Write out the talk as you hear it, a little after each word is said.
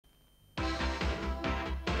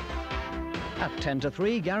At 10 to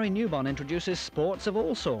 3, Gary Newbon introduces sports of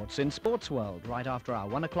all sorts in Sports World, right after our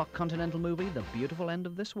 1 o'clock continental movie, The Beautiful End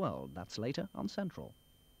of This World. That's later on Central.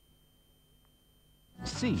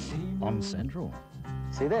 C on Central.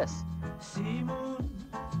 See this? See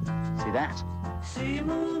that?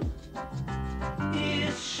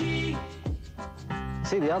 Is she?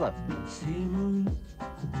 See the other?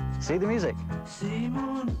 See the music?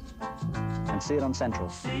 And see it on Central.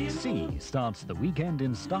 C starts the weekend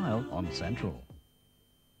in style on Central.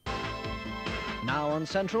 Now on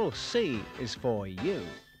Central, C is for you.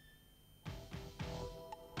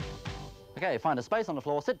 Okay, find a space on the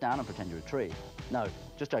floor, sit down and pretend you're a tree. No,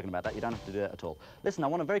 just joking about that, you don't have to do it at all. Listen, I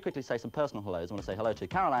want to very quickly say some personal hellos. I want to say hello to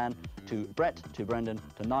Carol Ann, to Brett, to Brendan,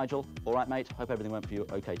 to Nigel. All right, mate, hope everything went for you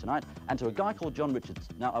okay tonight. And to a guy called John Richards.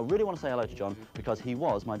 Now, I really want to say hello to John because he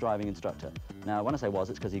was my driving instructor. Now, when I say was,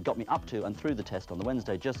 it's because he got me up to and through the test on the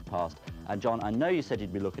Wednesday just past. And John, I know you said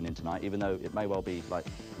you'd be looking in tonight, even though it may well be like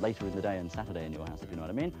later in the day and Saturday in your house, if you know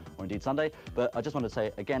what I mean, or indeed Sunday. But I just wanted to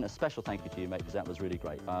say, again, a special thank you to you, mate, because that was really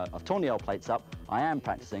great. I've torn the old plates up. I am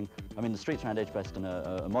practicing. I mean, the streets around Edgbaston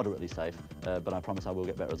are moderately safe, but I promise I will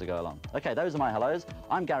get better as I go along. Okay, those are my hellos.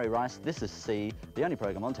 I'm Gary Rice. This is C, the only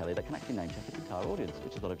programme on telly that can actually name check its entire audience,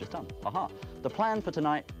 which is what I've just done. Aha. The plan for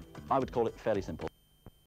tonight, I would call it fairly simple.